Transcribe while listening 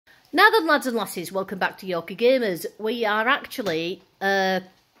Now then, lads and lasses, welcome back to Yorkie Gamers. We are actually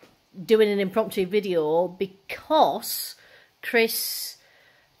doing an impromptu video because Chris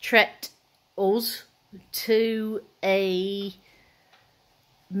trekked us to a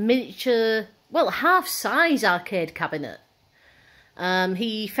miniature, well, half-size arcade cabinet.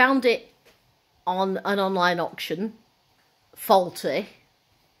 He found it on an online auction, faulty,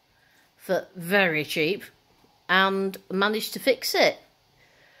 for very cheap, and managed to fix it.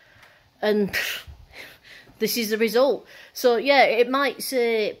 And this is the result. So yeah, it might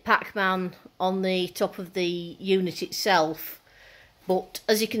say Pac-Man on the top of the unit itself, but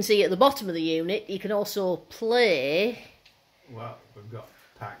as you can see at the bottom of the unit, you can also play... Well, we've got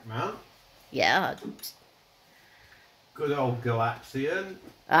Pac-Man. Yeah. Good old Galaxian.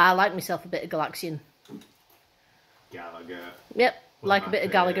 I like myself a bit of Galaxian. Gallagher. Yep, like a bit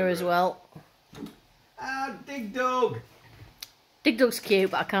of Gallagher as well. Ah, Dig Dug. Dig Dug's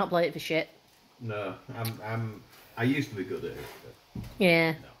cute, but I can't play it for shit. No, I used to be good at it, but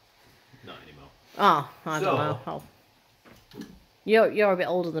yeah. No, not anymore. Oh, I don't know. Oh. You're a bit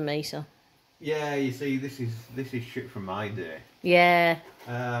older than me, so. Yeah, you see, this is shit from my day. Yeah.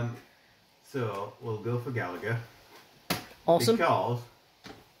 So we'll go for Gallagher. Awesome. Because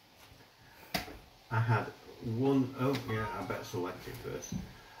I had one. Oh yeah, I better select it first.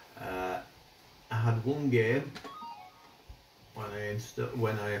 I had one game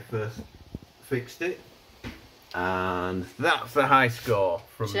when I first fixed it, and that's the high score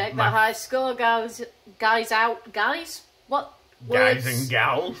from. Check that high score, guys. Guys out, guys. What? Guys words? and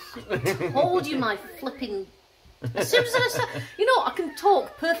gals. I told you my flipping. As soon as I start, you know, I can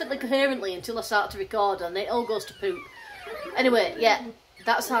talk perfectly coherently until I start to record, and it all goes to poop. Anyway, yeah,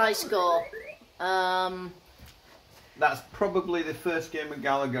 that's high score. That's probably the first game of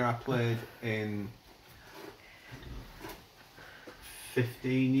Gallagher I played in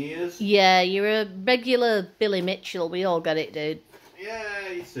 15 years. Yeah, you're a regular Billy Mitchell. We all get it, dude. Yeah,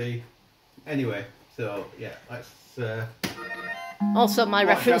 you see. Anyway, so yeah, let's. Also, my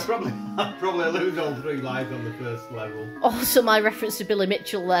reference. I'll probably lose all 3 lives on the first level. Also, my reference to Billy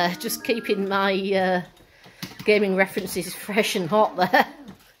Mitchell there. Just keeping my gaming references fresh and hot there.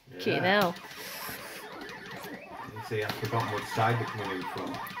 Okay, now. You see, I've forgotten which side they're coming in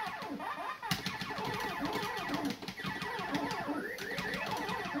from.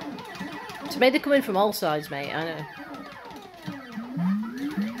 To me, they're coming from all sides, mate. I know.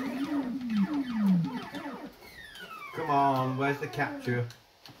 Come on, where's the capture?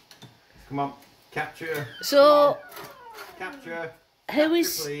 Come on, capture. So, capture. Who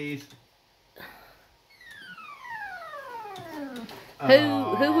is? Please.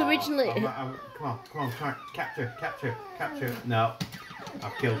 Who originally? Come on, try capture. No,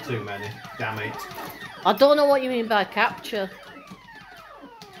 I've killed too many. Damn it. I don't know what you mean by capture.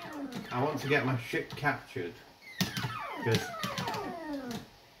 I want to get my ship captured because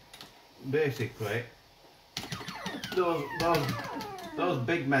basically those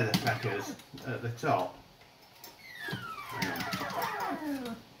big motherfuckers at the top.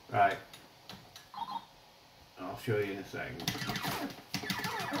 Right. I'll show you in a second.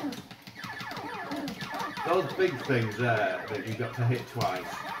 Those big things there that you've got to hit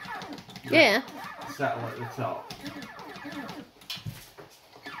twice. Yeah. Settle at the top.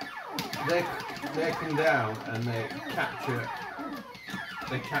 They come down and they capture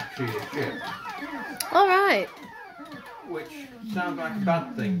your ship. All right. Which sounds like a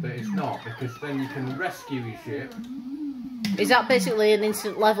bad thing, but it's not, because then you can rescue your ship. Is that basically an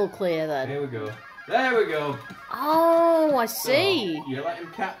instant level clear then? Here we go. There we go. Oh, I see. So you let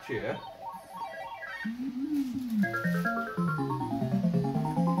him capture.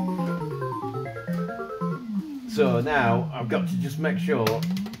 So now I've got to just make sure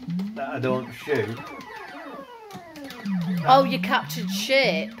that I don't shoot. Oh, you captured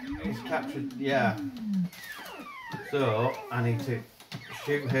ship. He's captured, yeah. So I need to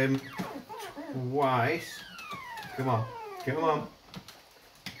shoot him twice. Come on, come on.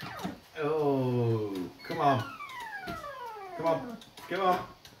 Oh, come on. Come on, come on.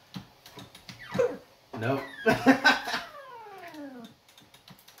 No.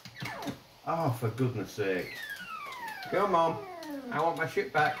 Oh, for goodness sake. Come on. I want my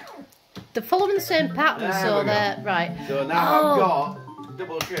ship back. They're following the same pattern, so they're... Right. So now I've got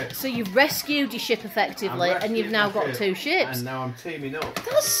double ship. So you've rescued your ship effectively, and you've now got 2 ships. And now I'm teaming up.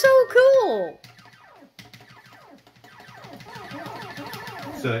 That's so cool.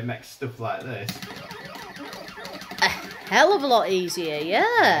 So it makes stuff like this a hell of a lot easier,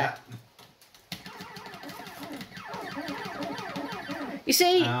 yeah. You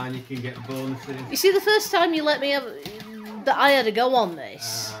see, and you can get bonuses. You see, the first time you let me have that I had a go on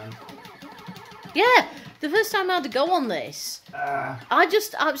this, Pac-Man. Yeah, the first time I had to go on this, I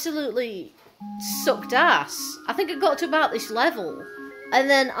just absolutely sucked ass. I think I got to about this level, and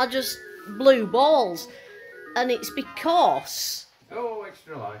then I just blew balls. And it's because... Oh,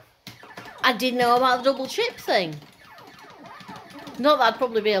 extra life. I didn't know about the double chip thing. Not that I'd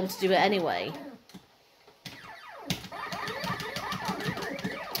probably be able to do it anyway.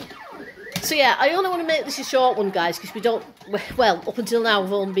 So yeah, I only want to make this a short one, guys, because we don't... Well, up until now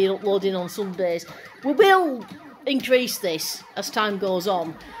we've only been uploading on Sundays. We will increase this as time goes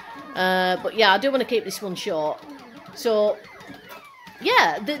on. But yeah, I do want to keep this one short. So,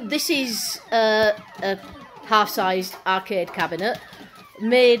 yeah, this is a half-sized arcade cabinet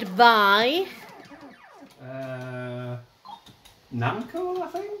made by... Namco, I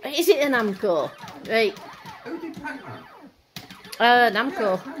think? Is it a Namco? Right. Who did Pac-Man?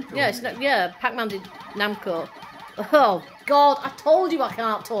 Namco. Yeah, Pac-Man did Namco. Oh, God, I told you I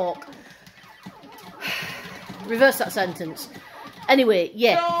can't talk. Reverse that sentence. Anyway,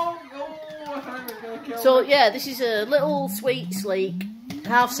 yeah. No, I thought it was going to kill So, me. yeah, this is a little, sweet, sleek,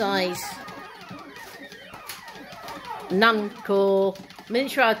 half-size Namco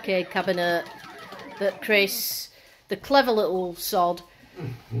miniature arcade cabinet that Chris, the clever little sod,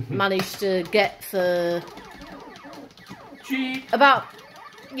 managed to get for Cheap. about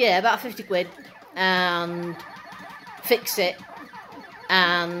 50 quid and fix it.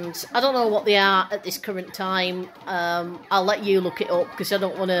 And I don't know what they are at this current time. I'll let you look it up because I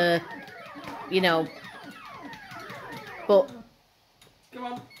don't want to, you know. But Come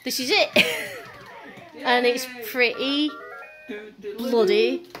on. this is it. And it's pretty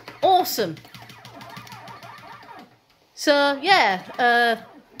bloody awesome. So yeah,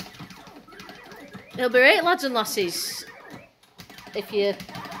 it'll be great, lads and lasses. If you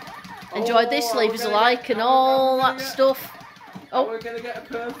enjoyed this, leave us a like and all that stuff. Oh, we're gonna get a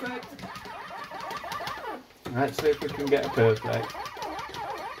perfect. Let's see if we can get a perfect.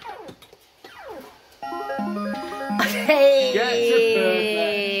 Hey. Get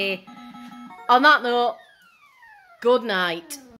a perfect. On that note, good night.